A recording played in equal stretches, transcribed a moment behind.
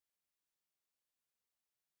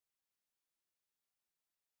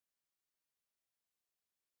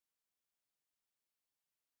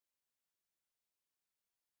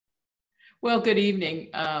Well, good evening.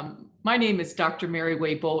 My name is Dr. Mary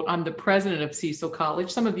Way Bolt. I'm the president of Cecil College.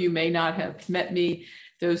 Some of you may not have met me,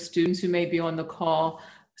 those students who may be on the call.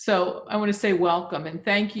 So I want to say welcome and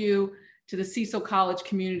thank you to the Cecil College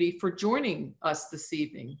community for joining us this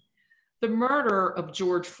evening. The murder of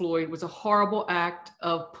George Floyd was a horrible act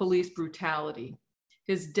of police brutality.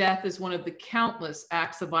 His death is one of the countless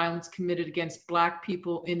acts of violence committed against Black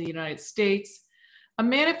people in the United States, a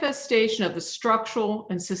manifestation of the structural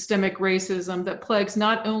and systemic racism that plagues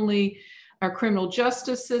not only our criminal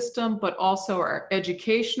justice system, but also our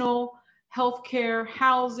educational, healthcare,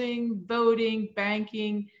 housing, voting,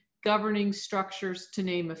 banking, governing structures, to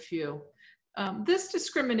name a few. This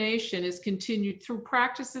discrimination is continued through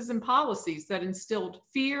practices and policies that instilled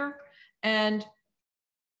fear and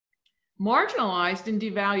marginalized and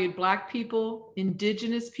devalued Black people,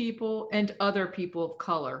 Indigenous people, and other people of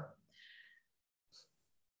color.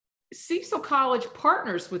 Cecil College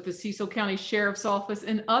partners with the Cecil County Sheriff's Office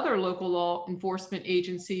and other local law enforcement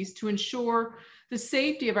agencies to ensure the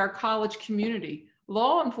safety of our college community.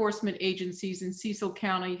 Law enforcement agencies in Cecil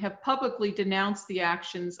County have publicly denounced the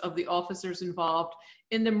actions of the officers involved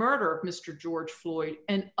in the murder of Mr. George Floyd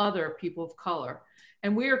and other people of color.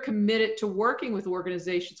 And we are committed to working with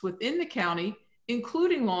organizations within the county,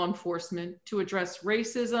 including law enforcement, to address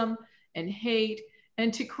racism and hate,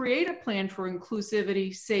 and to create a plan for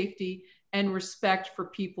inclusivity, safety, and respect for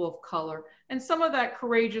people of color. And some of that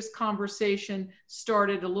courageous conversation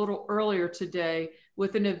started a little earlier today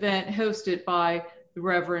with an event hosted by the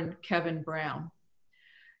Reverend Kevin Brown.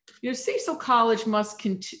 You know, Cecil College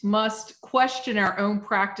must question our own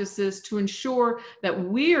practices to ensure that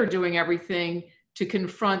we are doing everything to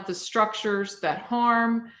confront the structures that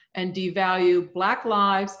harm and devalue Black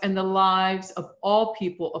lives and the lives of all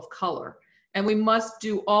people of color. And we must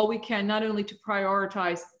do all we can, not only to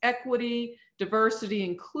prioritize equity, diversity,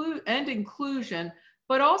 and inclusion,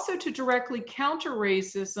 but also to directly counter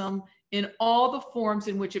racism in all the forms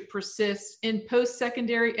in which it persists in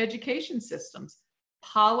post-secondary education systems,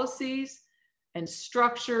 policies, and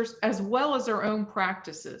structures, as well as our own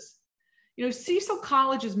practices. You know, Cecil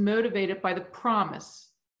College is motivated by the promise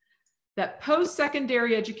that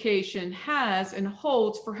post-secondary education has and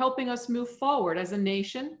holds for helping us move forward as a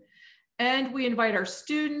nation. And we invite our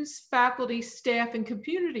students, faculty, staff, and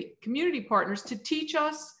community partners to teach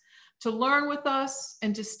us, to learn with us,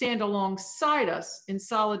 and to stand alongside us in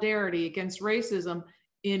solidarity against racism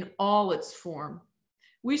in all its form.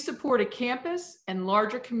 We support a campus and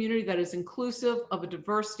larger community that is inclusive of a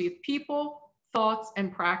diversity of people, thoughts,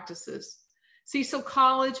 and practices. Cecil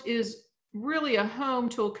College is really a home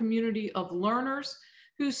to a community of learners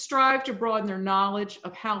who strive to broaden their knowledge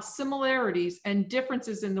of how similarities and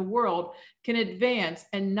differences in the world can advance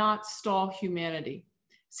and not stall humanity.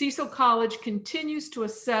 Cecil College continues to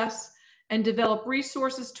assess and develop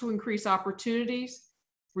resources to increase opportunities,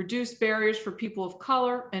 reduce barriers for people of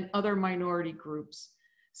color and other minority groups.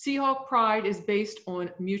 Seahawk Pride is based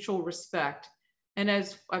on mutual respect. And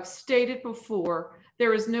as I've stated before,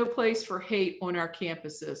 there is no place for hate on our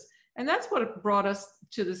campuses. And that's what brought us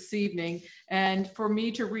to this evening. And for me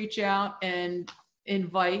to reach out and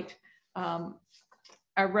invite our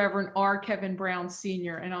Reverend R. Kevin Brown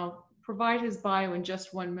Sr., and I'll provide his bio in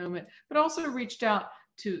just one moment, but also reached out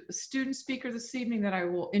to a student speaker this evening that I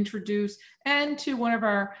will introduce, and to one of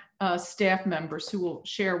our staff members who will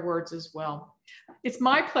share words as well. It's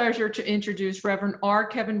my pleasure to introduce Reverend R.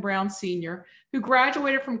 Kevin Brown Sr., who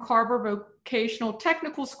graduated from Carver Vocational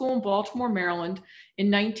Technical School in Baltimore, Maryland in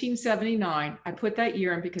 1979. I put that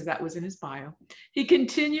year in because that was in his bio. He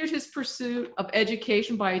continued his pursuit of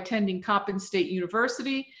education by attending Coppin State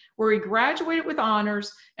University, where he graduated with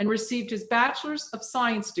honors and received his Bachelor's of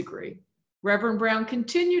Science degree. Reverend Brown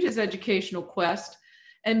continued his educational quest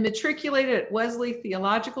and matriculated at Wesley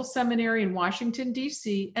Theological Seminary in Washington,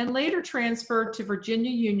 D.C., and later transferred to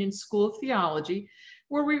Virginia Union School of Theology,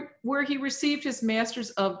 where he received his Master's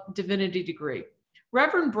of Divinity degree.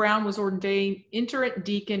 Reverend Brown was ordained iterant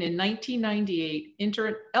deacon in 1998,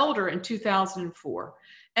 iterant elder in 2004.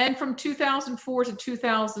 And from 2004 to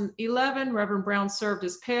 2011, Reverend Brown served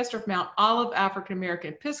as pastor of Mount Olive African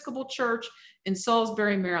American Episcopal Church in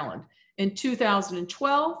Salisbury, Maryland. In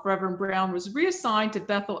 2012, Reverend Brown was reassigned to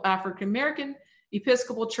Bethel African American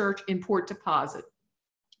Episcopal Church in Port Deposit,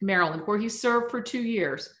 Maryland, where he served for 2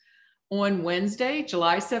 years. On Wednesday,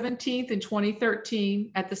 July 17th in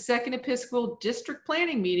 2013, at the Second Episcopal District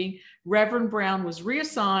Planning Meeting, Reverend Brown was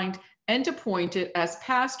reassigned and appointed as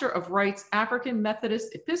pastor of Wright's African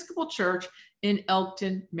Methodist Episcopal Church in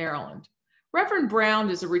Elkton, Maryland. Reverend Brown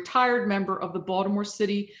is a retired member of the Baltimore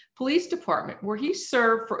City Police Department, where he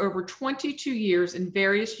served for over 22 years in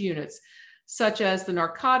various units, such as the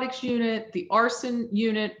Narcotics Unit, the Arson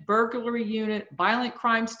Unit, Burglary Unit, Violent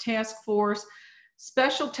Crimes Task Force,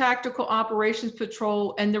 Special Tactical Operations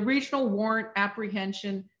Patrol, and the Regional Warrant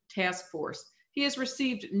Apprehension Task Force. He has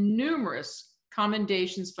received numerous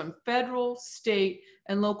commendations from federal, state,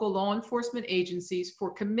 and local law enforcement agencies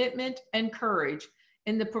for commitment and courage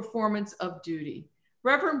in the performance of duty.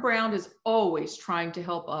 Reverend Brown is always trying to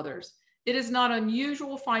help others. It is not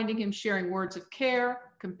unusual finding him sharing words of care,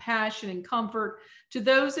 compassion, and comfort to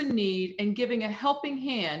those in need and giving a helping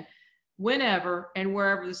hand whenever and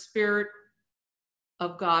wherever the Spirit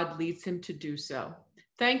of God leads him to do so.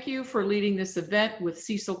 Thank you for leading this event with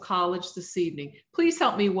Cecil College this evening. Please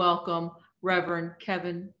help me welcome Reverend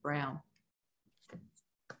Kevin Brown.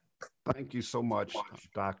 Thank you so much,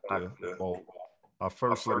 Dr. Bolt.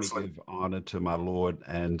 First, let me give honor to my Lord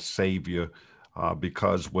and Savior,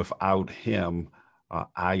 because without him,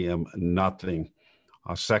 I am nothing.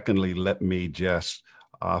 Secondly, let me just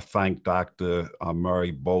thank Dr.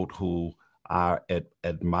 Murray Bolt, who I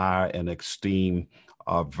admire and esteem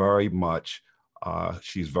very much.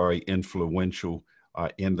 She's very influential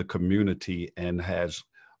in the community and has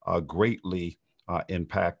greatly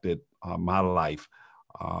impacted my life.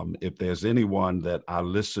 If there's anyone that I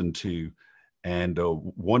listen to and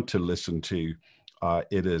want to listen to,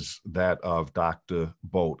 it is that of Dr.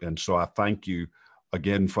 Bolt. And so I thank you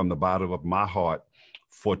again from the bottom of my heart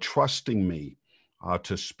for trusting me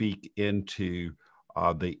to speak into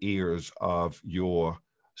the ears of your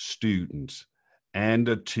students,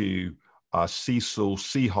 and to Cecil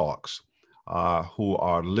Seahawks who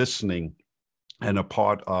are listening and a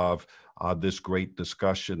part of this great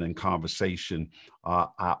discussion and conversation.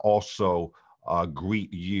 I also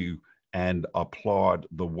greet you and applaud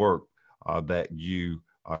the work that you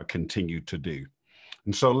continue to do.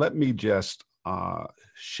 And so let me just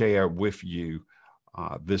share with you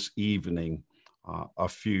this evening a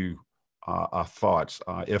few thoughts.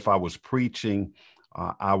 If I was preaching,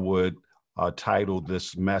 I would title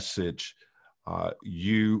this message,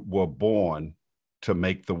 You Were Born to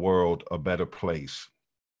Make the World a Better Place.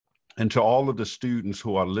 And to all of the students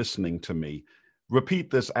who are listening to me,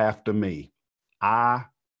 repeat this after me. I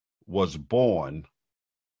was born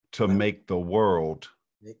to make the world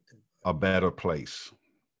a better place.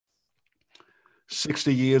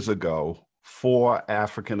 60 years ago, 4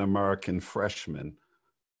 African-American freshmen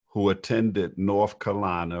who attended North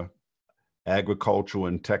Carolina Agricultural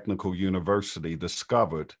and Technical University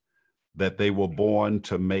discovered that they were born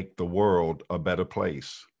to make the world a better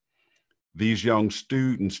place. These young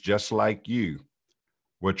students, just like you,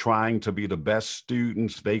 were trying to be the best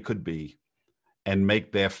students they could be and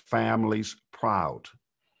make their families proud.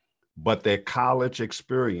 But their college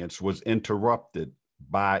experience was interrupted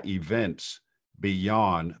by events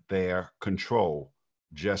beyond their control,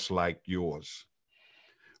 just like yours.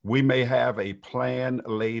 We may have a plan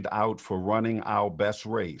laid out for running our best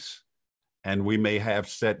race, and we may have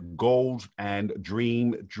set goals and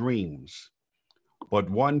dreams. But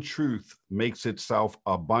one truth makes itself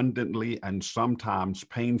abundantly and sometimes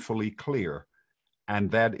painfully clear, and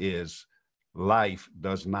that is life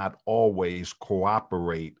does not always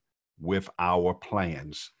cooperate with our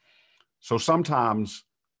plans. So sometimes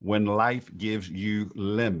when life gives you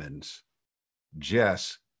lemons,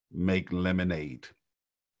 just make lemonade.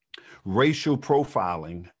 Racial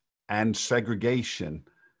profiling and segregation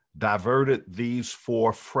diverted these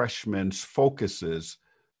 4 fresmen's focuses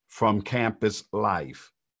from campus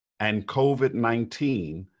life, and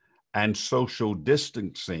COVID-19 and social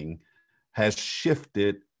distancing has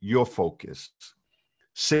shifted your focus.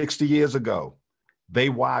 60 years ago, they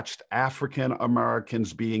watched African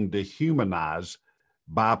Americans being dehumanized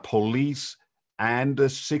by police,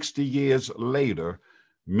 and 60 years later,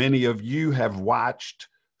 many of you have watched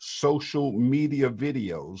social media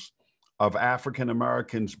videos of African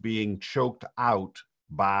Americans being choked out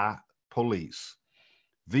by police.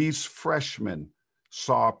 These freshmen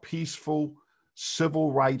saw peaceful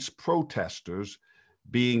civil rights protesters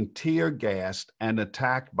being tear gassed and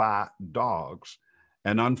attacked by dogs.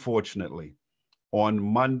 And unfortunately, on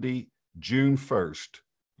Monday, June 1st,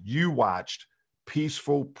 you watched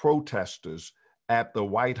peaceful protesters at the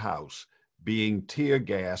White House being tear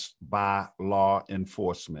gassed by law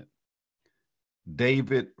enforcement.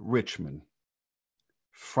 David Richmond,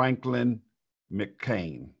 Franklin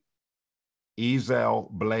McCain, Ezell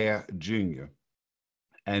Blair Jr.,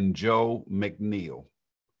 and Joe McNeil,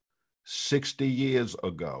 60 years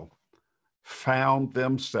ago, found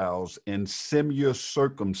themselves in similar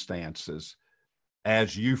circumstances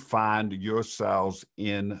as you find yourselves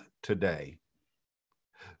in today.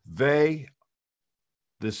 They,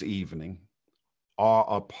 this evening, are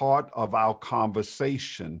a part of our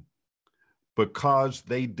conversation because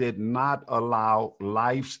they did not allow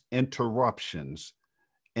life's interruptions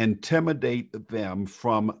intimidate them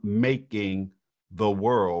from making the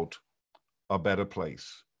world a better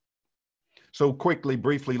place. So quickly,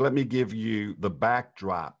 briefly, let me give you the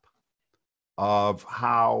backdrop of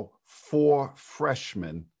how 4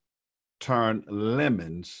 freshmen turned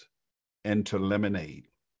lemons into lemonade.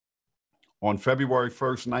 On February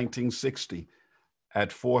 1st, 1960, at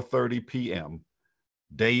 4:30 p.m.,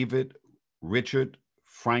 David, Richard,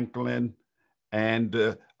 Franklin,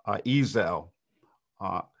 and Ezel,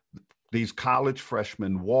 these college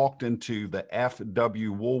freshmen, walked into the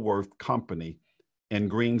F.W. Woolworth Company in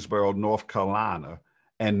Greensboro, North Carolina,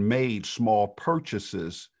 and made small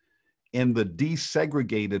purchases in the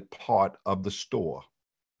desegregated part of the store.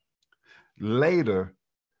 Later,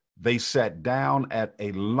 they sat down at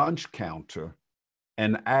a lunch counter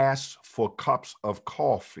and asked for cups of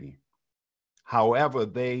coffee. However,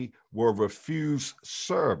 they were refused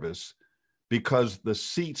service because the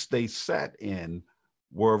seats they sat in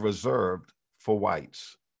were reserved for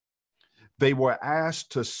whites. They were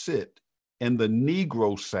asked to sit in the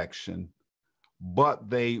Negro section, but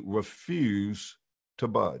they refused to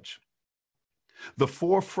budge. The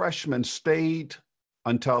 4 freshmen stayed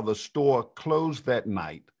until the store closed that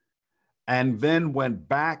night and then went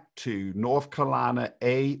back to North Carolina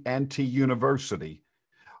A&T University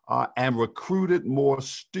and recruited more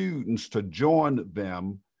students to join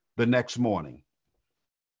them the next morning.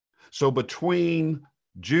 So between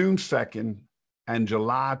June 2nd and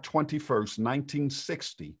July 21st,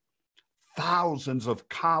 1960, thousands of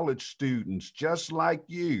college students just like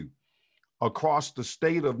you across the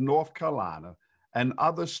state of North Carolina and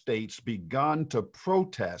other states begun to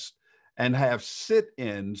protest and have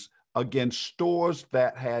sit-ins against stores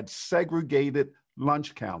that had segregated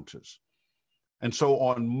lunch counters. And so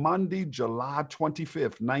on Monday, July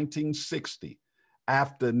 25th, 1960,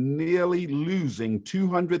 after nearly losing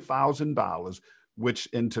 $200,000, which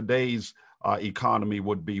in today's economy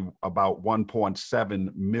would be about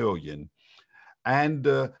 1.7 million, and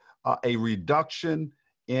a reduction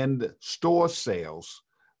in store sales,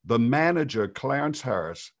 the manager, Clarence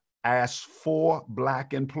Harris, asked 4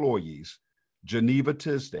 Black employees, Geneva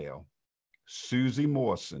Tisdale, Susie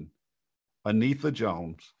Morrison, Anitha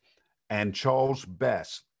Jones, and Charles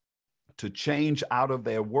Best, to change out of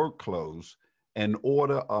their work clothes and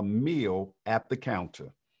order a meal at the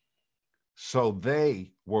counter. So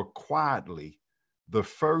they were quietly the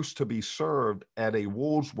first to be served at a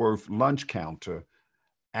Woolworth lunch counter,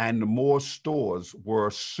 and more stores were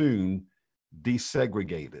soon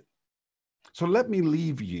desegregated. So let me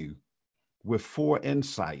leave you with 4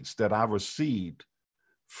 insights that I received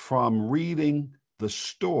from reading the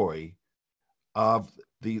story of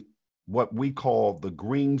what we call the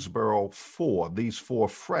Greensboro 4, these 4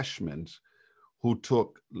 freshmen who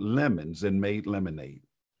took lemons and made lemonade.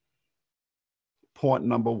 Point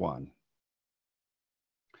number 1,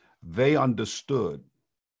 they understood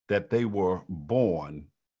that they were born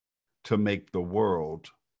to make the world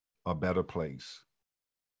a better place.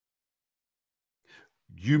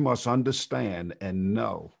 You must understand and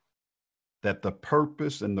know that the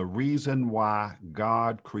purpose and the reason why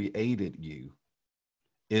God created you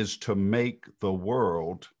is to make the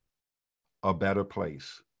world a better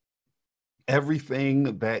place.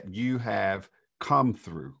 Everything that you have come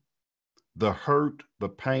through, the hurt, the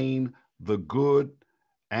pain, the good,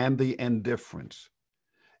 and the indifference,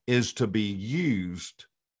 is to be used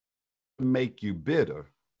to make you bitter,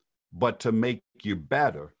 but to make you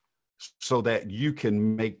better so that you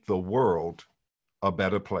can make the world a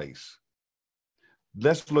better place.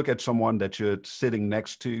 Let's look at someone that you're sitting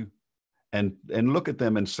next to and look at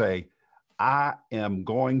them and say, I am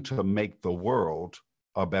going to make the world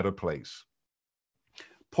a better place.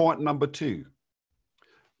 Point number 2,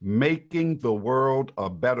 making the world a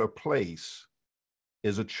better place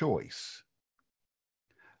is a choice.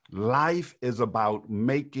 Life is about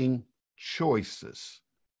making choices.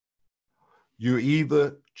 You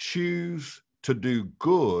either choose to do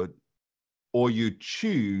good or you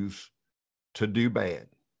choose to do bad.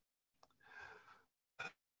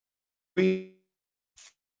 We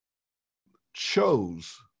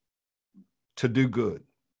chose to do good.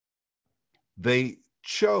 They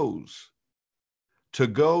chose to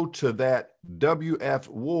go to that W.F.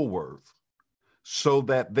 Woolworth so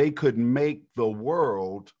that they could make the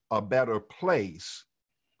world a better place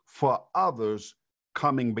for others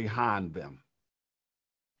coming behind them.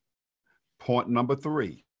 Point number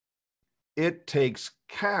 3, it takes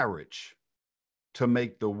courage to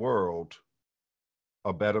make the world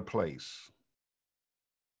a better place.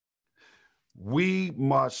 We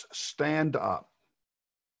must stand up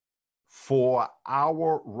for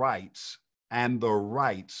our rights and the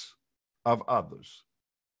rights of others.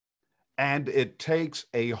 And it takes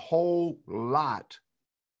a whole lot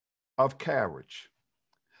of courage.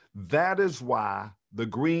 That is why the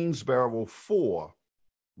Greensboro Four,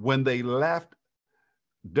 when they left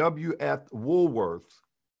W.F. Woolworth,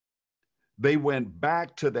 they went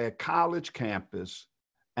back to their college campus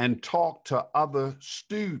and talked to other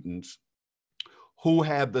students who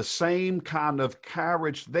had the same kind of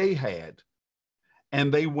courage they had.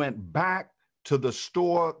 And they went back to the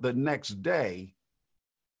store the next day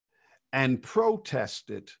and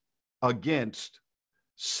protested against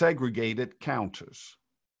segregated counters.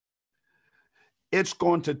 It's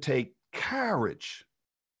going to take courage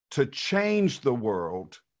to change the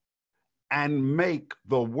world and make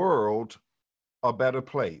the world a better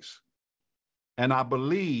place. And I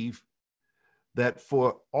believe that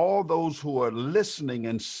for all those who are listening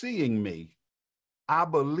and seeing me, I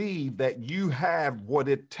believe that you have what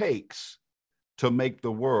it takes to make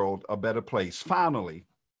the world a better place. Finally,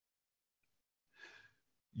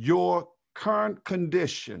 your current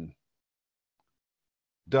condition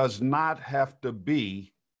does not have to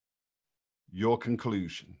be your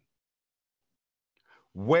conclusion.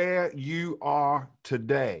 Where you are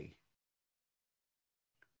today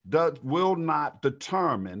will not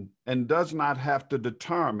determine and does not have to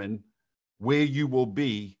determine where you will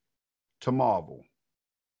be tomorrow.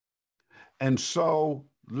 And so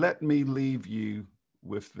let me leave you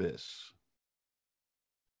with this.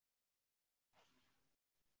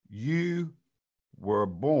 You were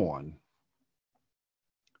born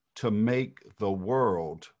to make the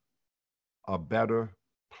world a better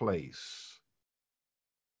place.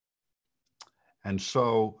 And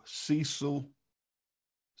so, Cecil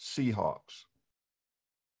Seahawks,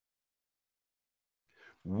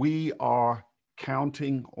 we are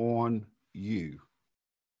counting on you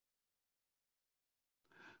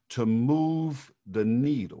to move the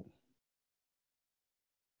needle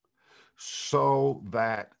so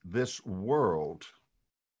that this world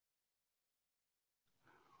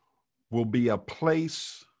will be a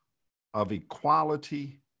place of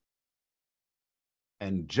equality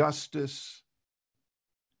and justice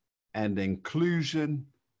and inclusion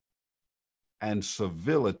and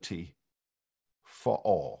civility for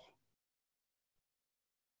all.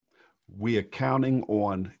 We are counting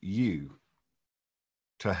on you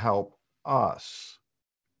to help us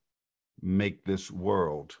make this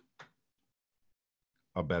world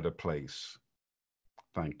a better place.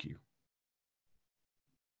 Thank you.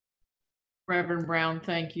 Reverend Brown,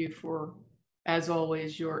 thank you for, as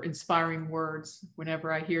always, your inspiring words.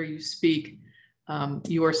 Whenever I hear you speak,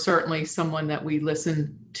 you are certainly someone that we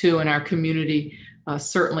listen to in our community,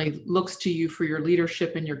 certainly looks to you for your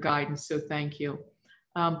leadership and your guidance, so thank you.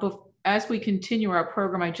 But as we continue our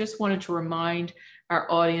program, I just wanted to remind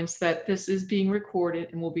our audience that this is being recorded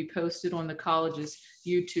and will be posted on the college's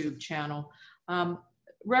YouTube channel.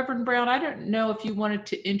 Reverend Brown, I don't know if you wanted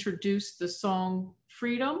to introduce the song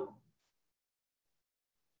Freedom.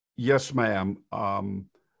 Yes, ma'am.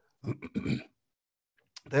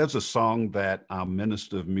 There's a song that our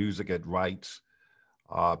Minister of Music at Rights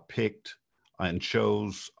picked and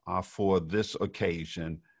chose for this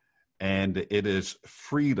occasion, and it is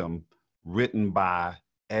Freedom, written by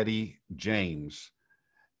Eddie James.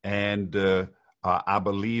 And I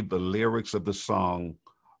believe the lyrics of the song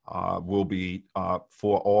will be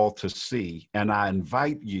for all to see. And I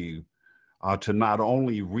invite you to not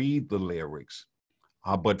only read the lyrics,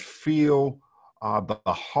 but feel the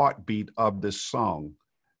heartbeat of this song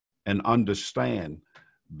and understand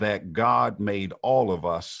that God made all of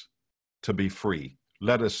us to be free.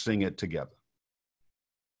 Let us sing it together.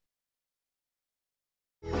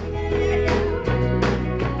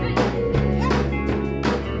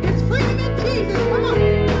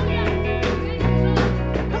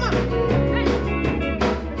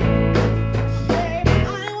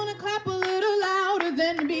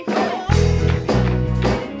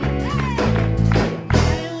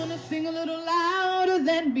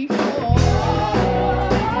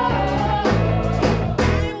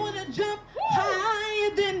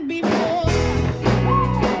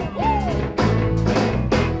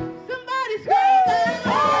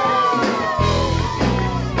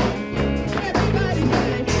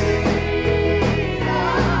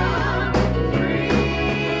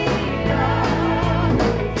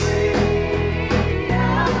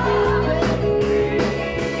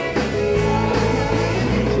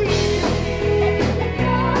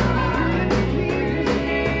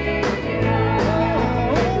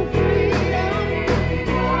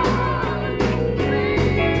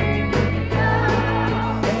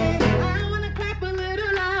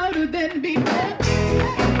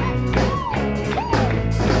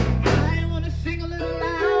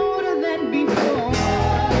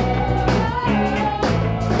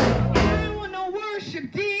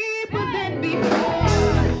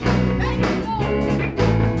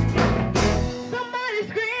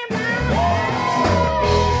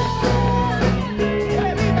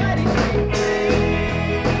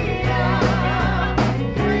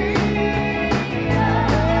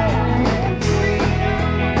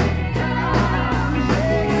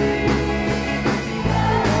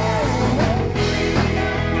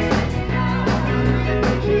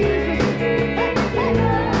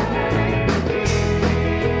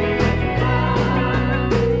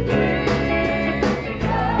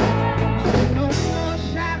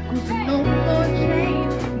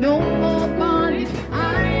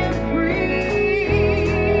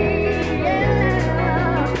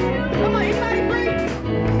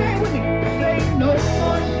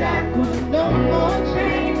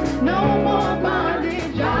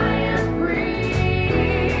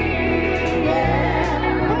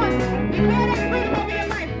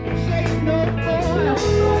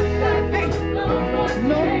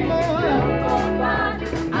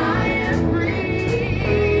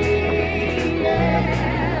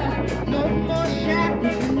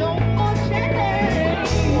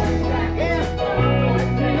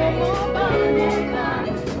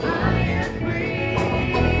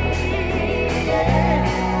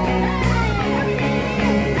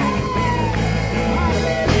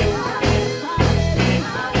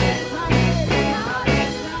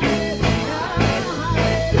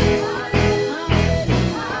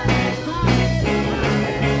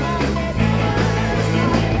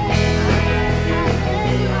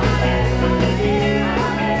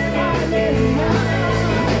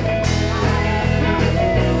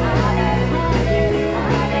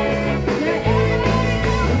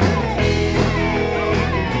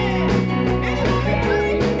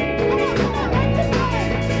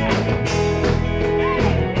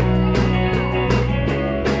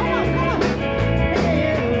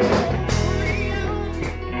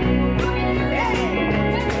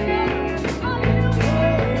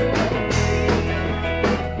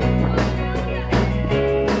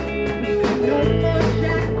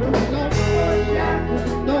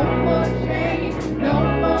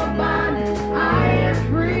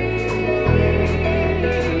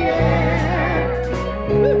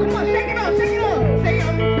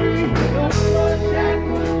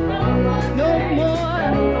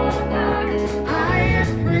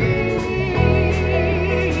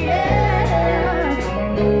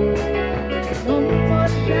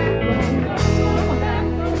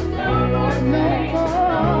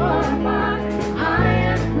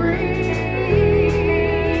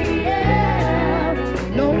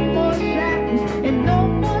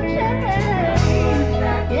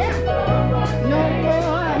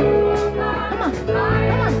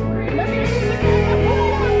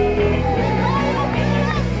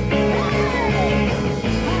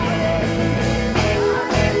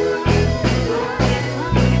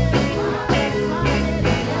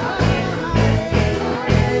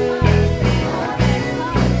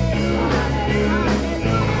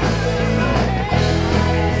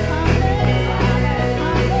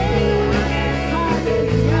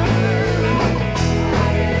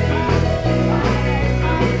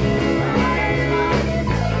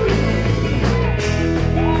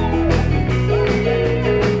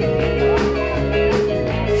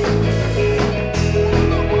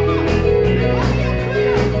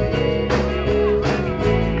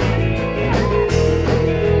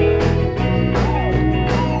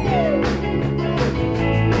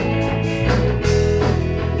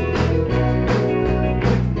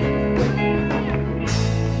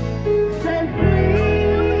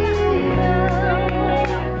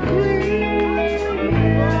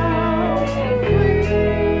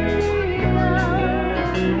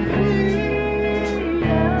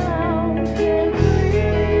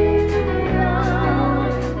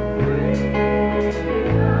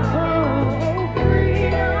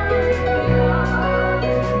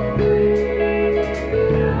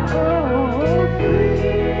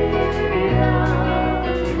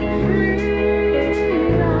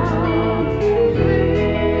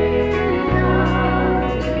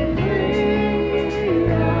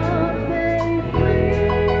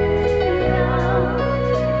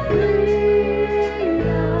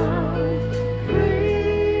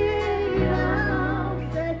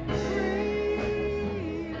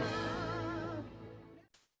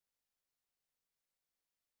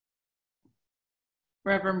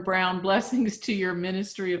 Reverend Brown, blessings to your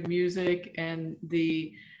ministry of music and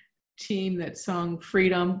the team that sung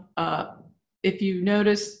Freedom. If you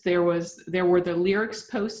noticed, there were the lyrics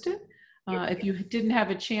posted. If you didn't have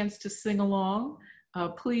a chance to sing along,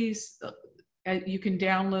 please, you can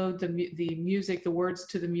download the music, the words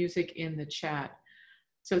to the music in the chat.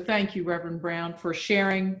 So thank you, Reverend Brown, for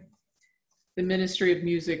sharing the ministry of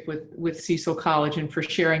music with Cecil College and for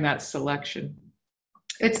sharing that selection.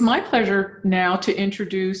 It's my pleasure now to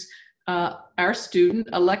introduce our student,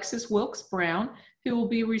 Alexis Wilkes Brown, who will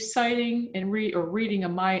be reciting and reading a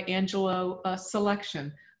Maya Angelou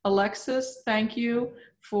selection. Alexis, thank you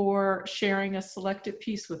for sharing a selected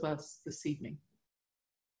piece with us this evening.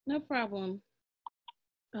 No problem.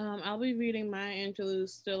 I'll be reading Maya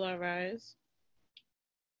Angelou's Still I Rise.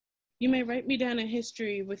 You may write me down in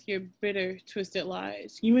history with your bitter, twisted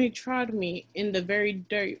lies. You may trod me in the very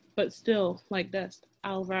dirt, but still, like dust,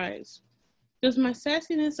 I'll rise. Does my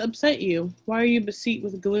sassiness upset you? Why are you beset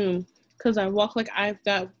with gloom? 'Cause I walk like I've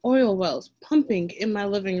got oil wells pumping in my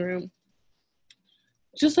living room.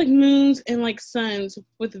 Just like moons and like suns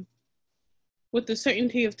with the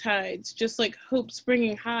certainty of tides, just like hope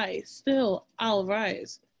springing high, still I'll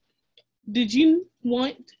rise. Did you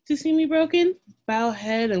want to see me broken? Bowed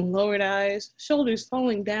head and lowered eyes, shoulders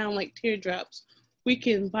falling down like teardrops,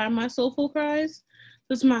 weakened by my soulful cries?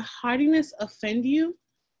 Does my haughtiness offend you?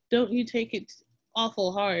 Don't you take it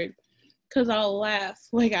awful hard, 'cause I'll laugh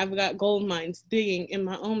like I've got gold mines digging in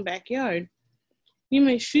my own backyard. You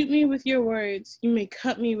may shoot me with your words, you may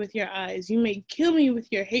cut me with your eyes, you may kill me with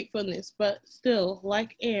your hatefulness, but still,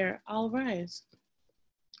 like air, I'll rise.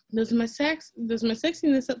 Does my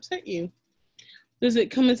sexiness upset you? Does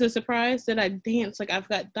it come as a surprise that I dance like I've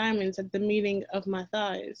got diamonds at the meeting of my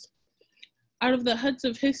thighs? Out of the huts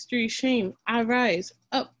of history's shame, I rise.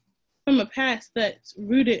 Up from a past that's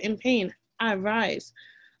rooted in pain, I rise.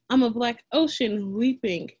 I'm a black ocean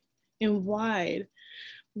leaping and wide,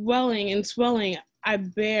 welling and swelling, I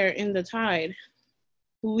bear in the tide.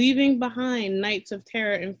 Leaving behind nights of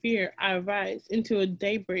terror and fear, I rise into a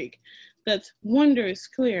daybreak that's wondrous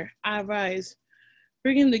clear. I rise,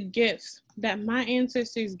 bringing the gifts that my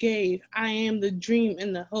ancestors gave. I am the dream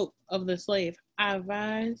and the hope of the slave. I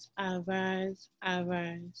rise, I rise, I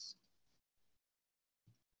rise.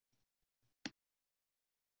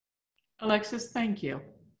 Alexis, thank you.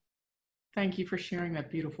 Thank you for sharing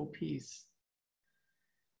that beautiful piece.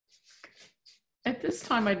 At this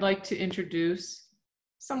time, I'd like to introduce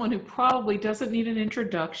someone who probably doesn't need an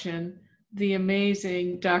introduction, the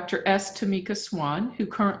amazing Dr. S. Tamika Swan, who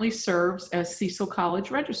currently serves as Cecil College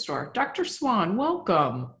Registrar. Dr. Swan,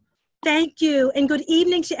 welcome. Thank you, and good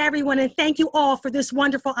evening to everyone, and thank you all for this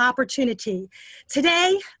wonderful opportunity.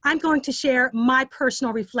 Today, I'm going to share my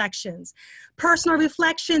personal reflections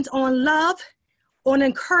on love, on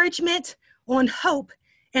encouragement, on hope,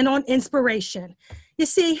 and on inspiration. You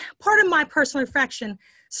see, part of my personal reflection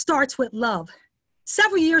starts with love.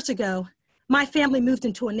 Several years ago, my family moved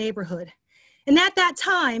into a neighborhood, and at that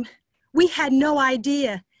time, we had no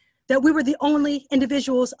idea that we were the only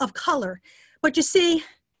individuals of color. But you see,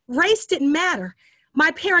 race didn't matter.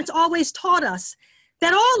 My parents always taught us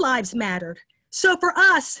that all lives mattered. So for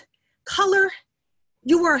us, color,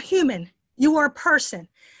 you were a human, you were a person.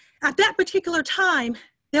 At that particular time,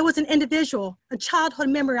 there was an individual, a childhood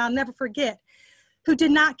memory I'll never forget, who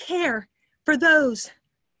did not care for those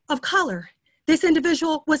of color. This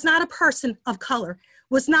individual was not a person of color,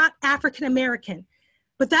 was not African American,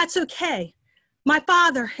 but that's okay. My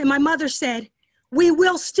father and my mother said, we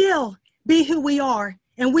will still be who we are,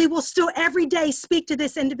 and we will still every day speak to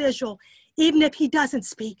this individual, even if he doesn't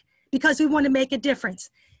speak, because we want to make a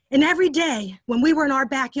difference. And every day when we were in our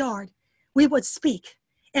backyard, we would speak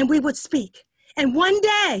and we would speak. And one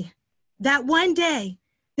day,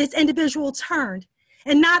 this individual turned.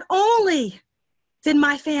 And not only did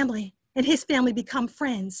my family and his family become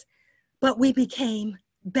friends, but we became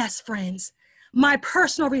best friends. My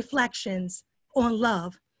personal reflections on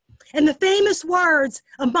love. And the famous words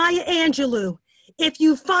of Maya Angelou, if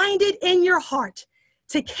you find it in your heart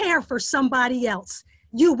to care for somebody else,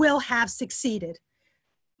 you will have succeeded.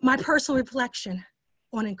 My personal reflection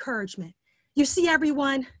on encouragement. You see,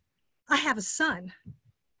 everyone, I have a son.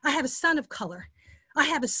 I have a son of color. I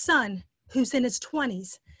have a son who's in his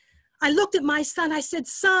 20s. I looked at my son, I said,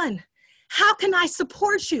 son, how can I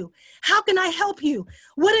support you? How can I help you?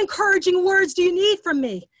 What encouraging words do you need from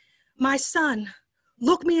me? My son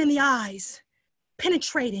looked me in the eyes,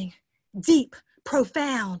 penetrating, deep,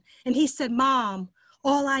 profound. And he said, Mom,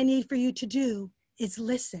 all I need for you to do is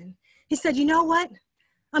listen. He said, you know what?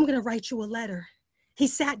 I'm going to write you a letter. He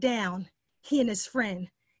sat down, he and his friend,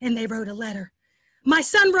 and they wrote a letter. My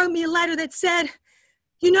son wrote me a letter that said,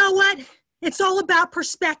 you know what? It's all about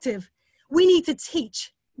perspective. We need to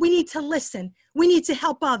teach. We need to listen. We need to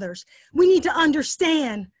help others. We need to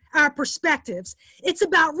understand our perspectives. It's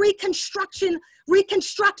about reconstruction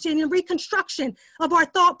of our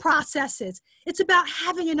thought processes. It's about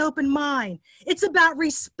having an open mind. It's about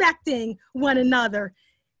respecting one another.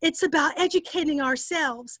 It's about educating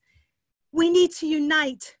ourselves. We need to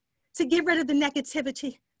unite to get rid of the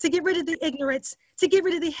negativity, to get rid of the ignorance, to get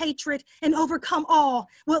rid of the hatred, and overcome all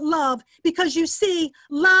with love. Because you see,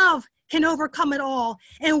 love can overcome it all.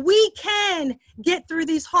 And we can get through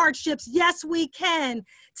these hardships. Yes, we can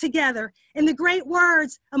together. In the great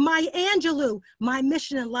words of Maya Angelou, my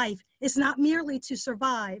mission in life is not merely to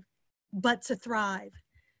survive, but to thrive.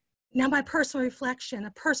 Now, my personal reflection,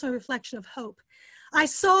 a personal reflection of hope. I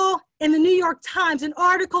saw in the New York Times an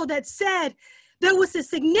article that said there was a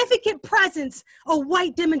significant presence of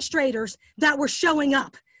white demonstrators that were showing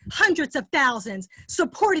up, hundreds of thousands,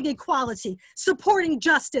 supporting equality, supporting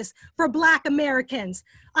justice for Black Americans.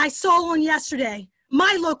 I saw on yesterday,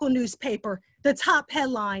 my local newspaper, the top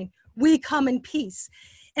headline, "We come in peace."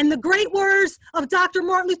 And the great words of Dr.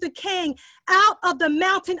 Martin Luther King, out of the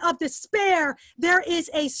mountain of despair, there is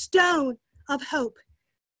a stone of hope.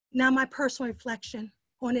 Now my personal reflection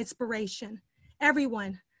on inspiration.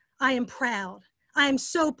 Everyone, I am proud. I am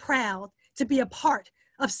so proud to be a part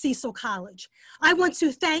of Cecil College. I want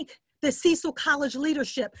to thank the Cecil College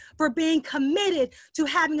leadership for being committed to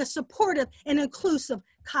having a supportive and inclusive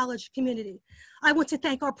college community. I want to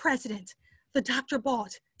thank our president, the Dr.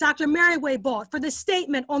 Balt, Dr. Maryway Balt, for the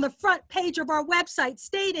statement on the front page of our website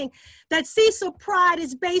stating that Cecil Pride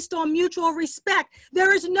is based on mutual respect.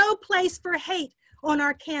 There is no place for hate on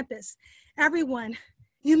our campus. Everyone,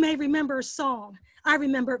 you may remember a song. I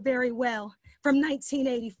remember it very well, from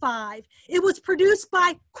 1985. It was produced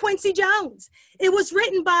by Quincy Jones. It was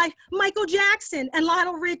written by Michael Jackson and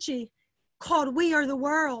Lionel Richie, called "We Are the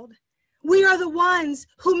World." We are the ones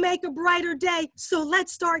who make a brighter day, so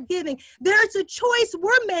let's start giving. There's a choice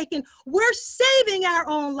we're making. We're saving our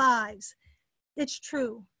own lives. It's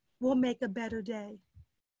true. We'll make a better day,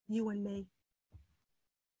 you and me.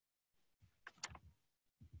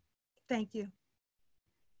 Thank you.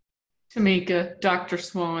 Tamika, Dr.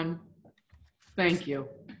 Swan, thank you.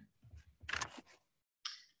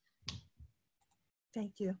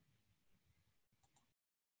 Thank you.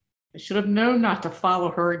 I should have known not to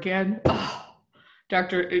follow her again. Oh,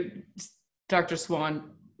 Dr.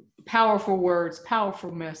 Swan, powerful words,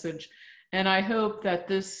 powerful message. And I hope that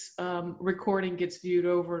this recording gets viewed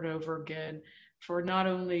over and over again for not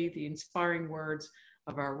only the inspiring words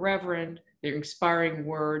of our Reverend, the inspiring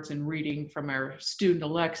words and reading from our student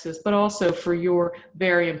Alexis, but also for your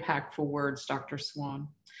very impactful words, Dr. Swan.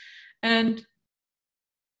 And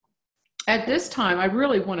at this time, I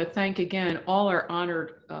really want to thank again all our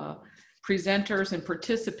honored presenters and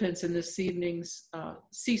participants in this evening's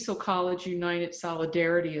Cecil College United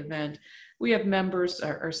Solidarity event. We have members,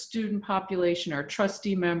 our student population, our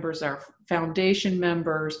trustee members, our foundation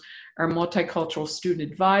members, our multicultural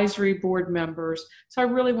student advisory board members. So I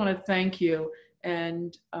really want to thank you.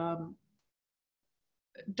 And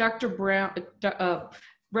Dr. Brown,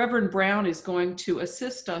 Reverend Brown is going to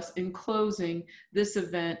assist us in closing this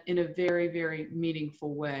event in a very, very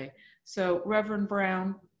meaningful way. So Reverend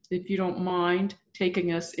Brown, if you don't mind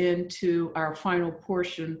taking us into our final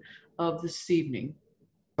portion of this evening.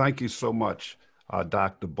 Thank you so much,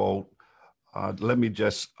 Dr. Bolt. Let me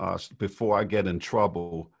just, before I get in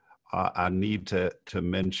trouble, I need to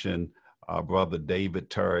mention Brother David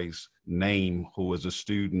Terry's name, who is a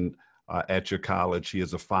student at your college. He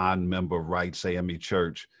is a fine member of Rights AME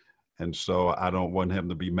Church. And so I don't want him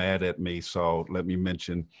to be mad at me. So let me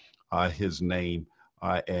mention his name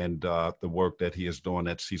and the work that he is doing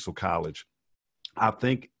at Cecil College. I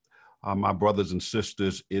think, my brothers and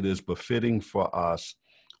sisters, it is befitting for us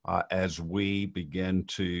as we begin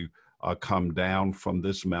to come down from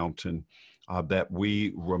this mountain that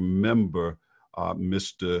we remember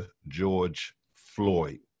Mr. George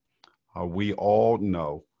Floyd. We all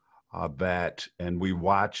know that, and we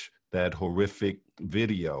watch that horrific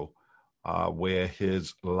video where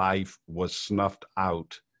his life was snuffed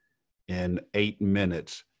out in 8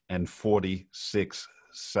 minutes and 46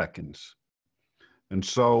 seconds. And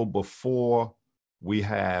so before we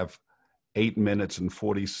have 8 minutes and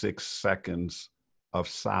 46 seconds of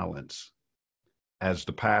silence, as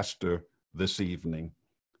the pastor this evening,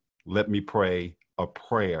 let me pray a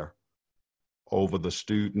prayer over the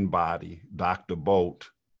student body, Dr. Bolt,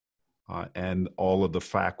 and all of the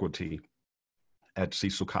faculty at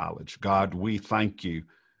Cecil College. God, we thank you,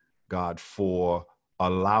 God, for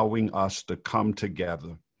allowing us to come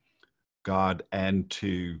together, God, and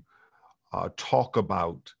to talk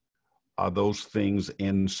about those things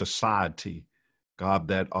in society, God,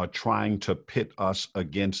 that are trying to pit us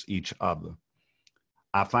against each other.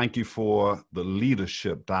 I thank you for the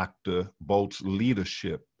leadership, Dr. Bolt's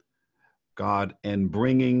leadership, God, in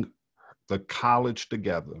bringing the college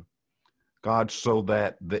together, God, so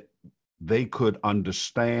that they could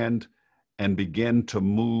understand and begin to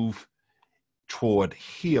move toward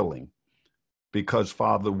healing. Because,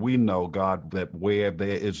 Father, we know, God, that where there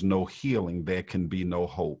is no healing, there can be no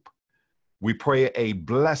hope. We pray a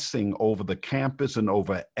blessing over the campus and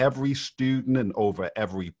over every student and over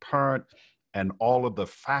every parent and all of the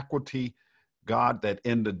faculty, God, that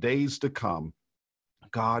in the days to come,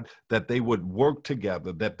 God, that they would work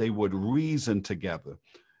together, that they would reason together,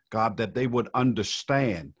 God, that they would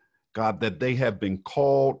understand, God, that they have been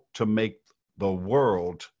called to make the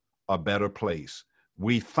world a better place.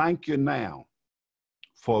 We thank you now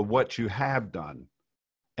for what you have done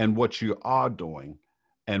and what you are doing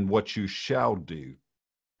and what you shall do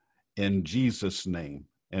in Jesus' name.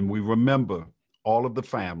 And we remember all of the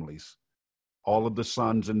families, all of the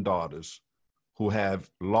sons and daughters who have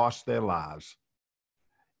lost their lives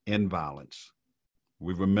in violence.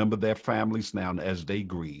 We remember their families now as they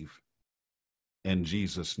grieve. In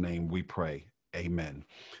Jesus' name we pray. Amen.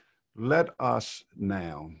 Let us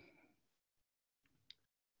now,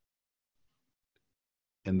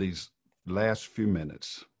 in these last few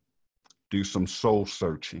minutes, do some soul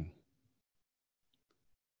searching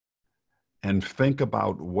and think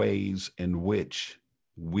about ways in which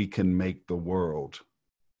we can make the world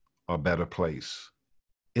a better place.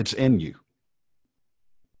 It's in you.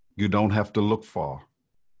 You don't have to look far.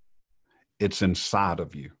 It's inside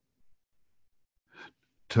of you.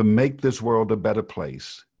 To make this world a better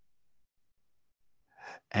place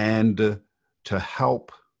and to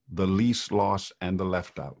help the least lost and the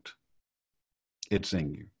left out. It's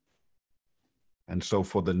in you. And so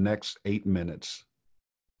for the next 8 minutes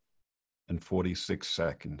and 46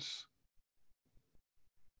 seconds,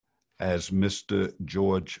 as Mr.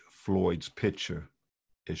 George Floyd's picture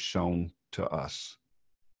is shown to us,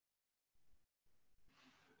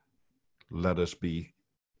 let us be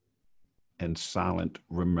in silent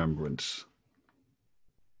remembrance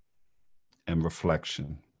and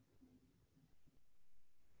reflection.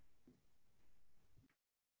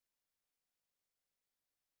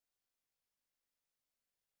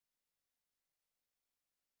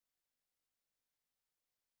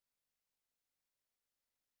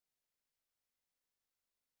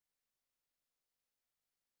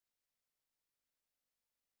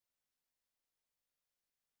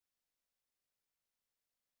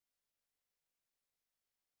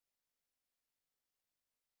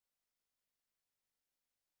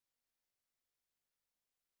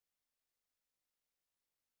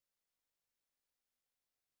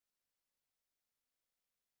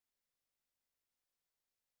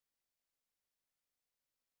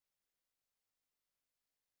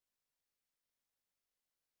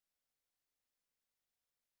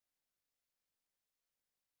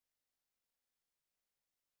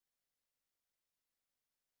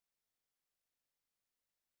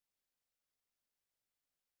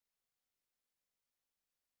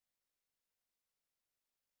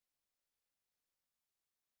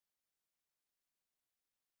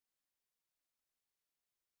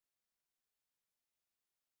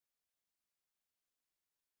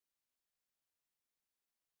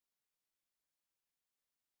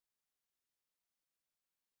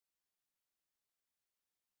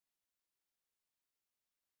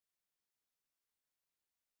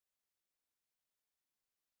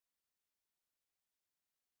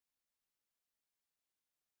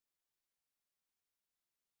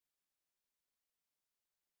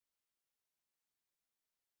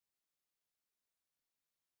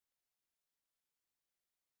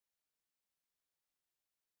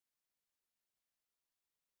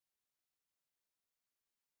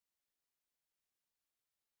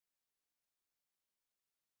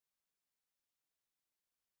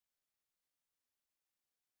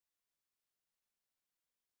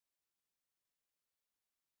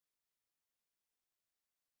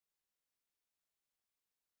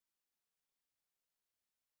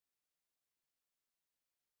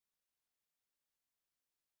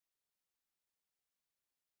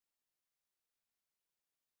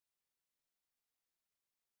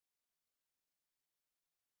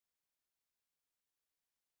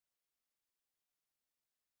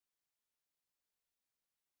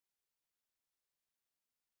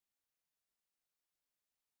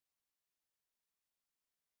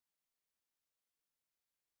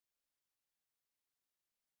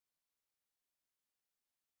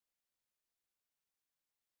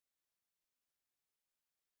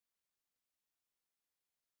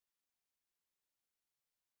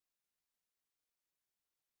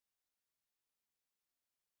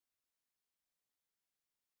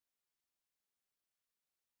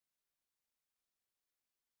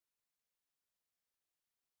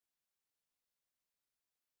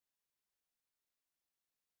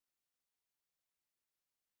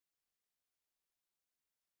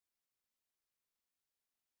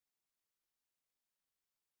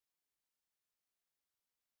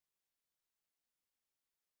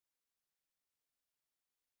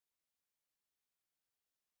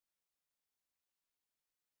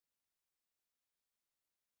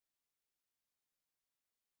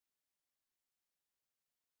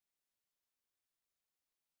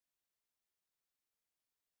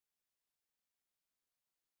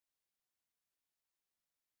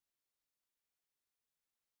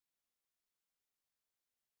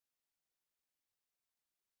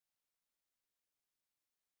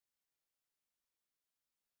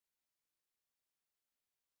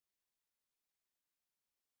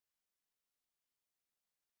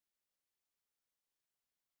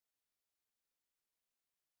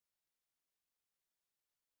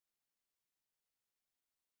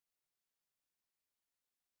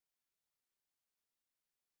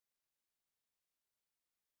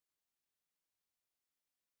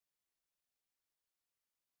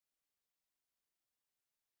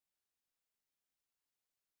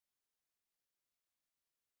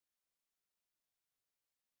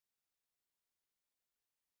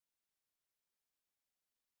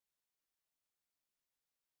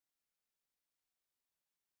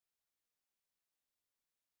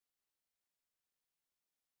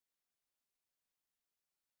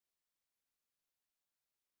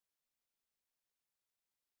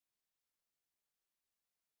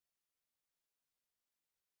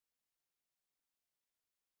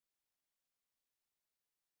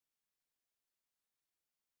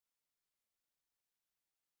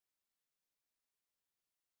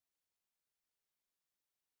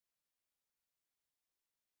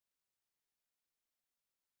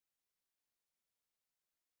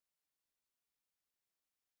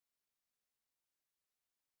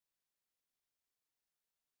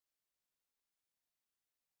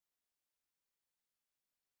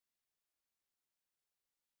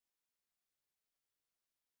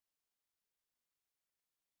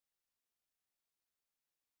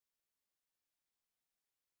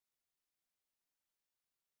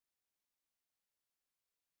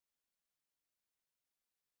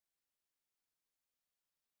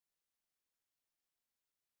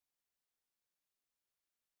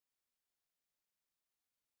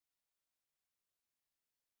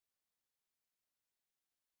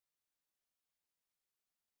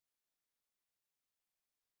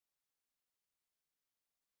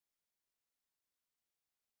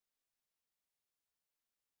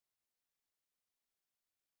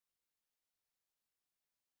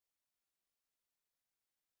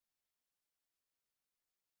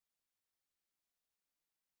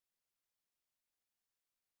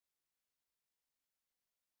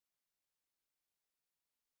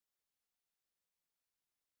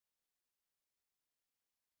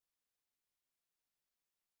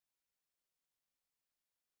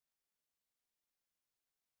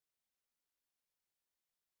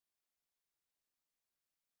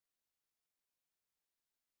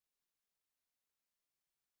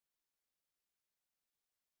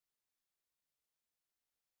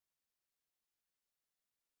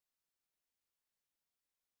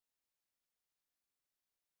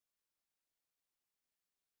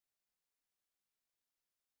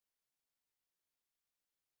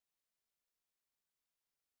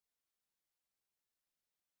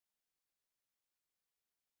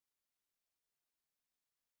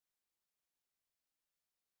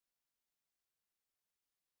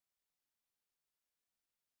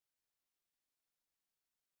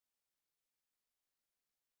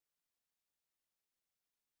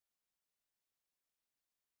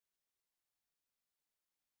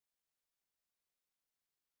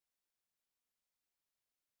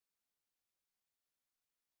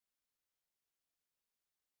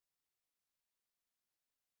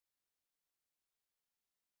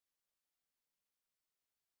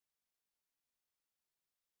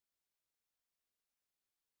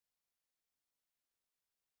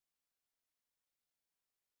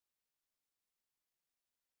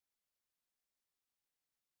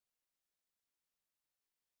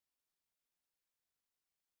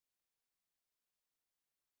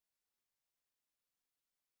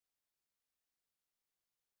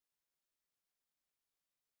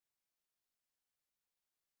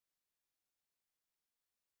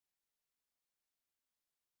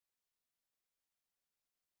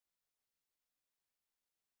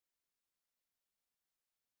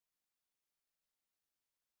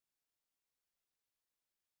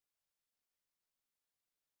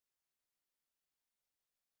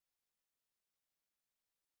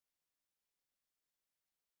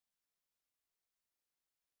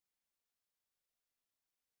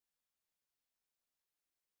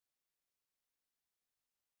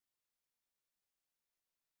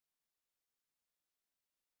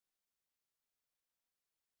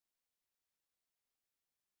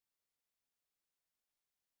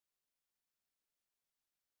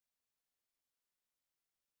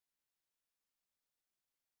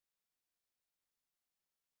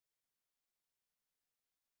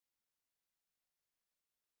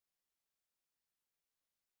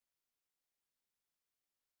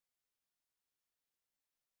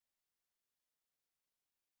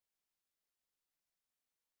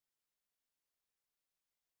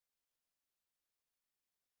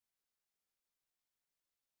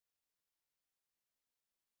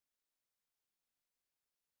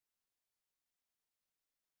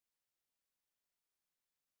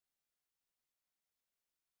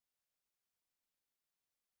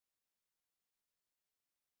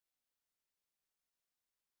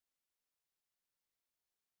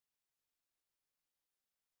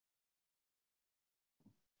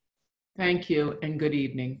 Thank you and good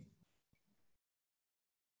evening.